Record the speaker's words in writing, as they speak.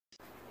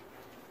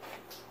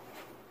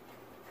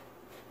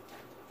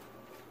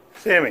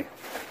Sammy.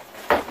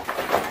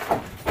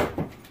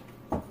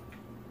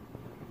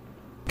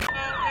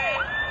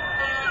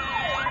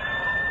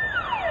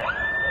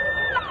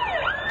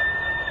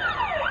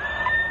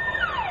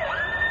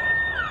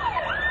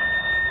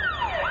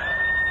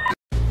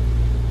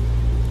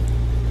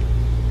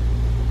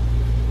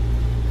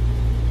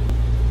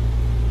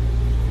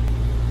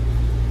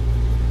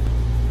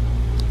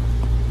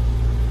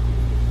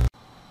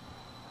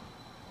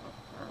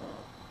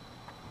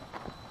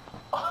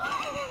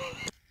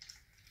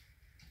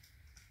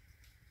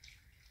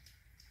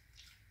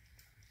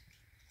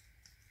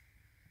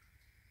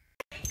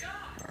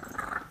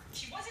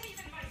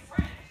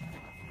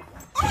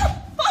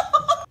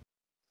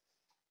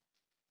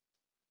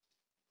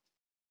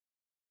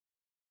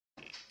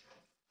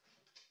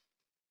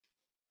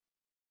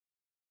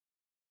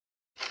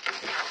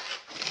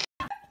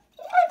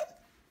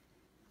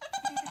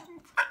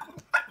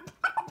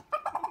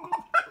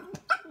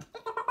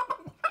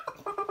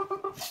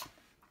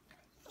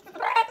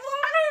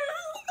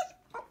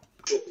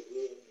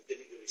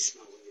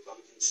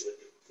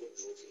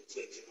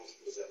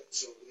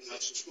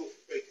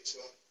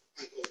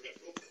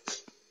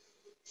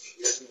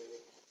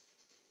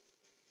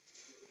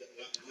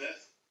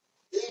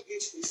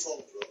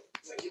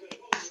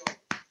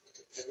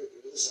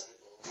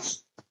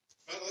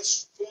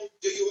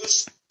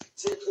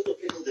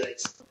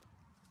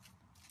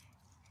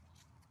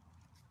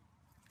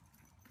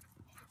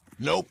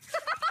 Nope.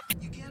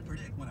 You can't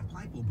predict when a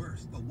pipe will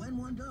burst, but when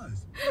one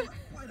does, you'll have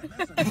quite a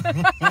mess.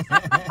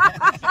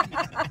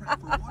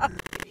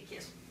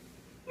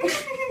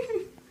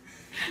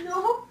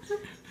 No.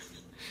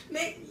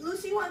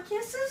 Lucy want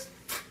kisses?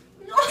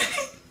 No.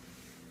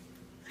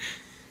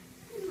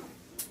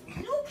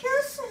 No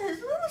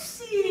kisses,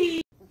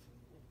 Lucy.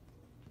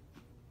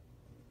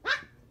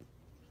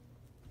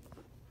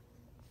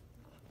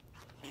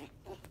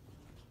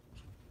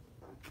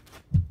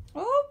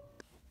 Oh.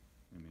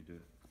 Let me do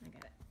it. I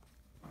got it.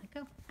 Let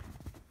go.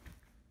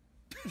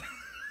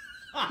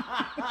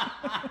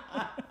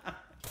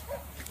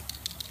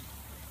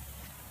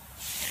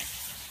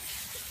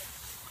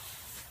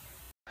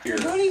 Here.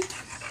 Ready?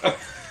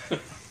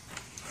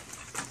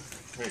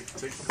 Hey,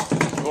 take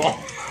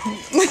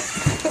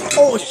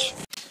Oh,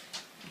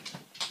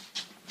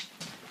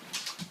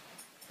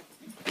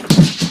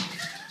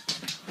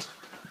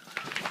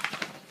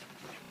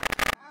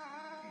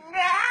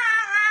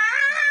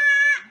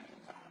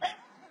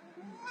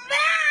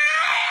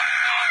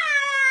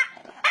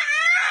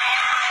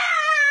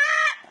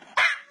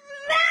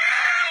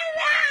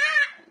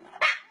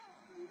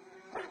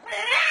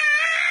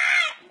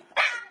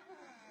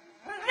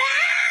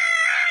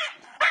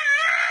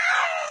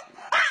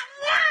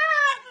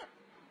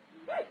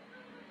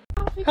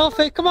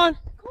 Healthy, come on.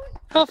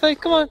 Healthy,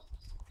 come on.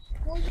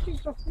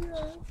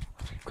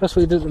 That's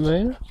what you did to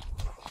me.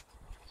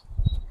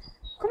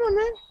 come on,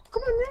 man.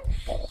 Come on,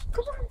 man.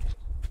 Come on.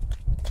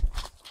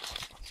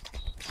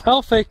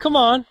 Healthy, come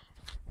on.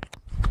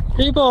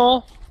 Hey,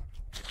 ball.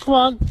 Come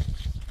on.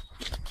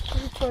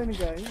 Just playing a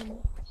game.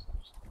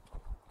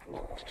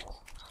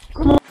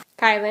 Come on.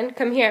 Kylan,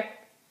 come here.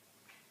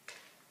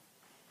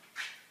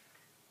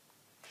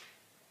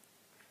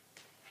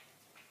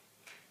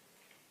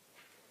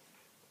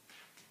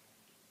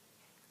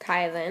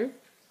 Kylan.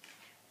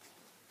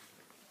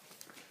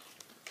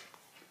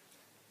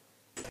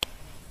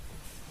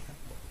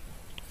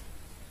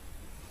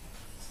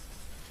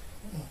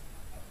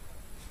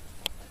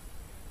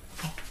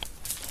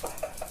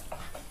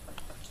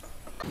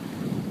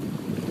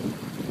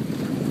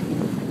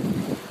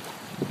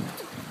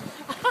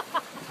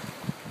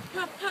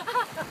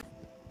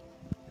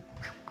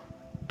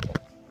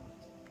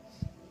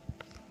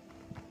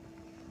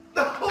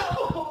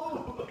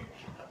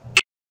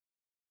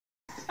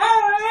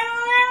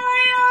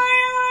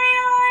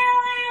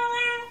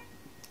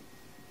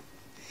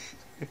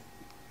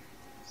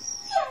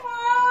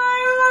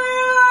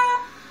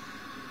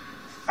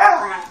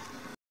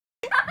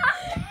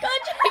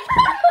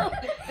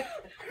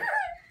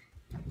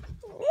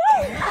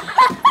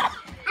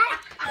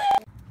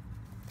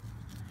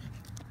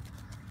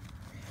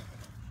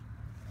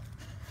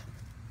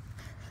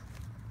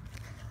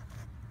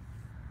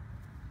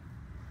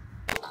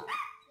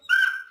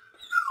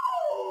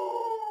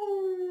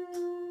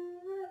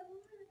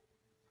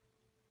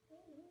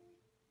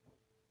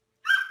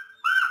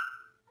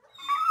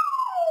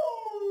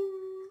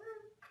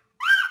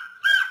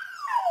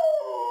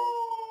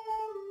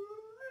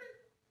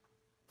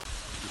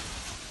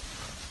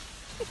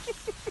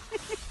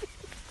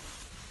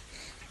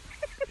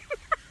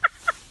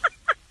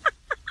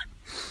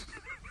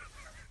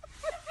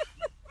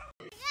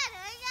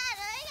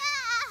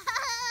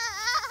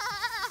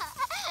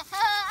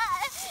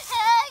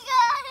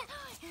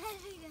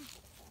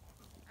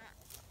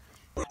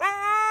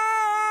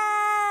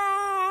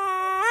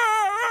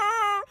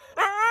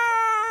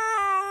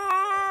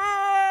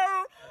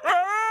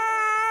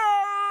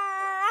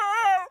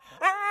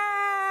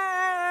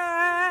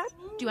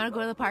 Do you want to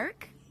go to the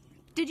park?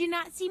 Did you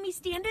not see me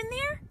standing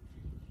there?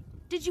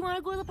 Did you want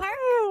to go to the park?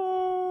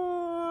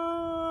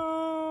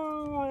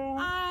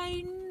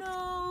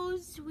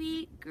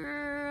 sweet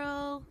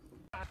girl.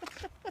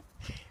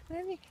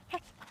 Let me.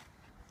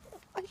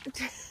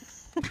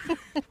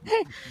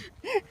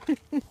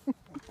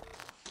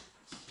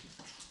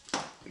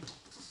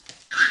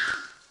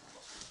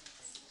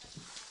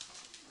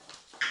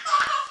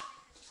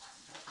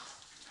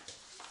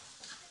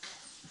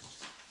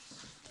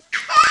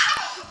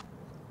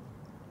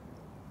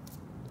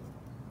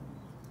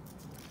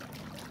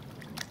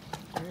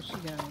 There she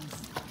goes.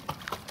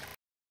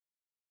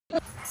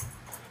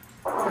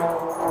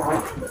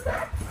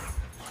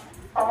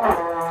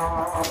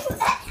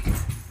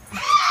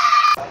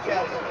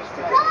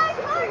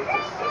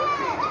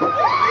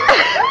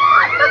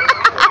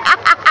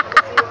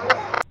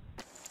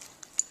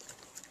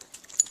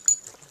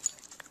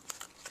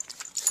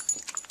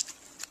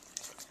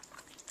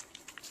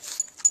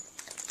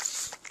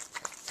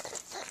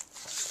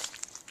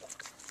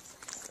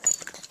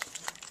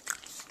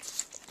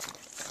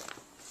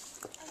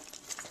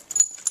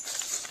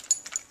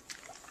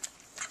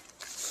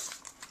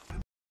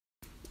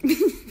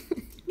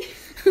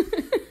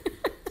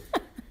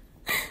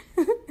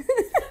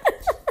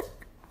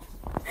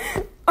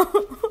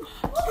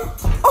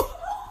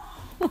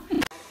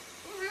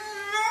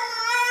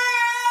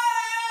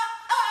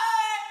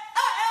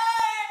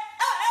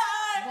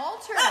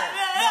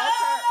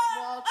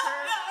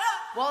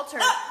 Walter,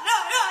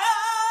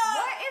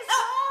 what is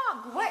wrong?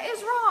 What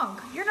is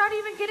wrong? You're not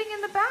even getting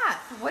in the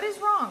bath. What is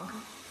wrong?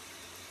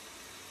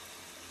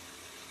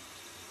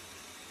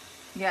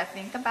 Yeah,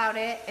 think about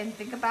it and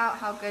think about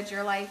how good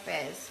your life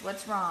is.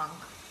 What's wrong?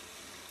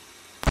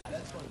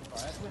 That's when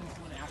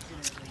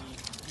accidentally,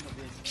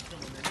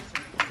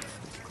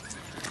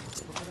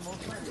 but for the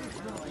most part,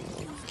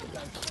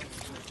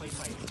 play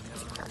fighting.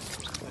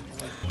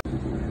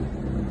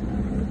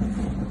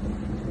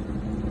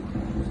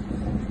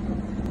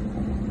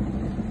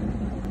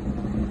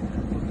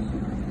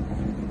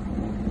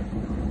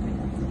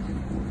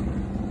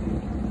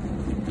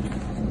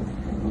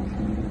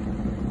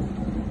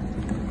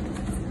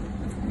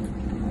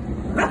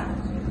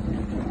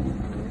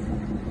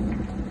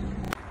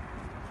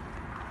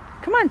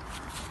 Come on.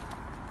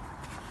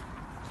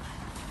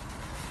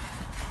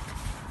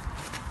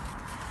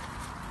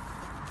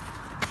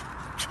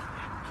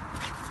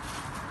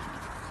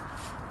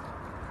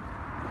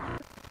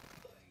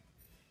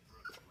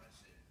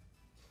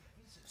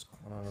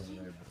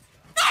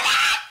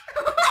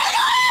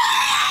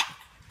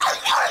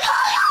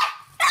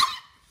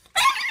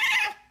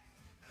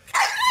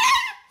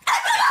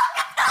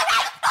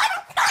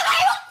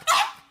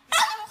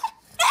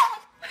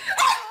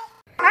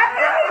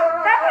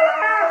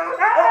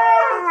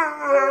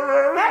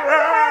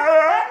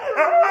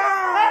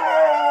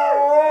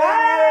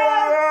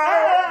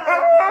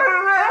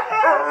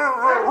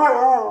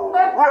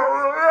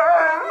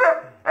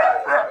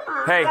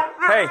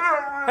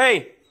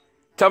 Hey,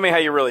 tell me how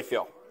you really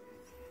feel.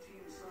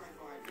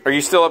 Are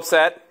you still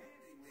upset?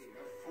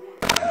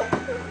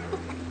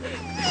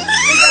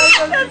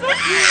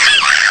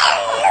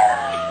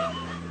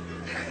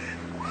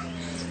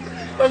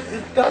 Was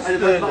ist das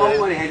denn?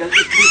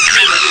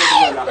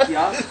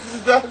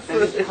 Das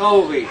ist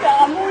traurig.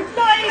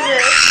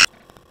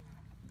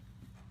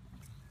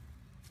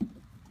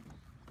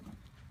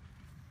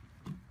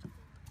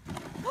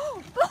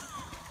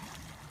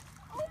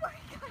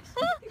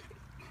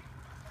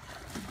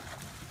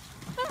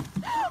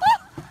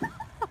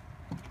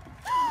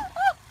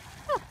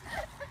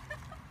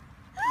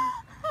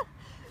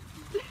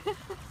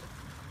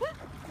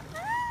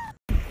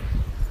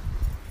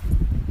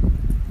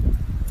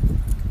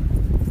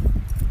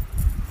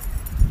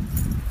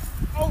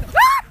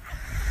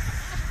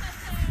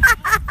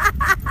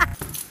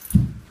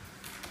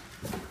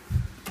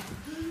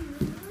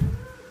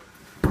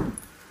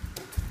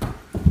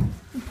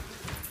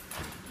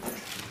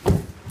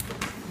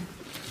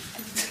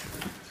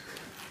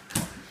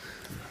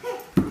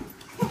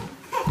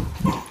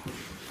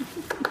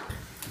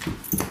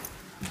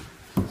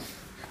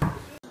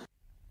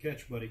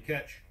 Catch, buddy,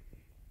 catch.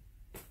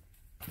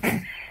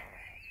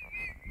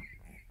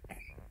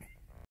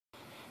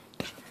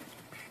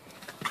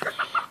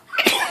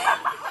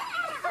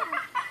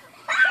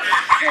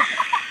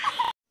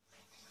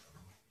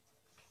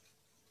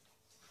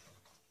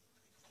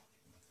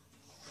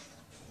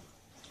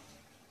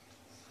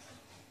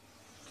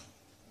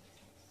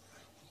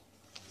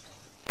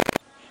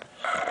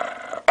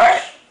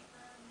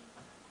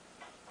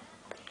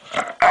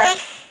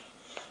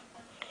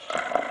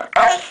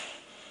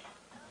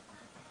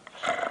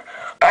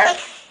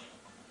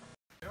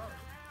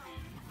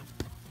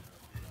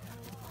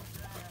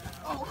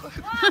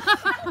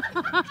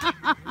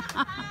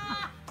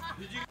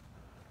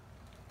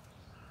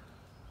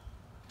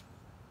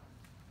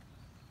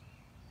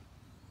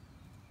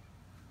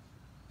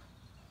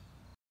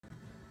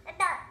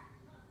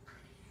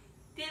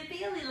 Did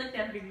Bailey look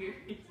up in your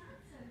face?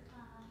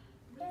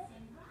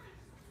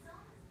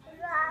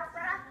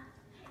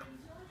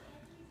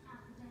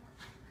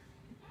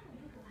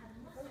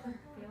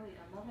 Bailey,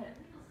 I love it.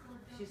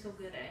 She's so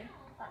good, eh?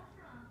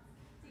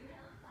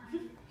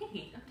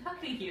 Hey, I'm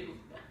talking to you.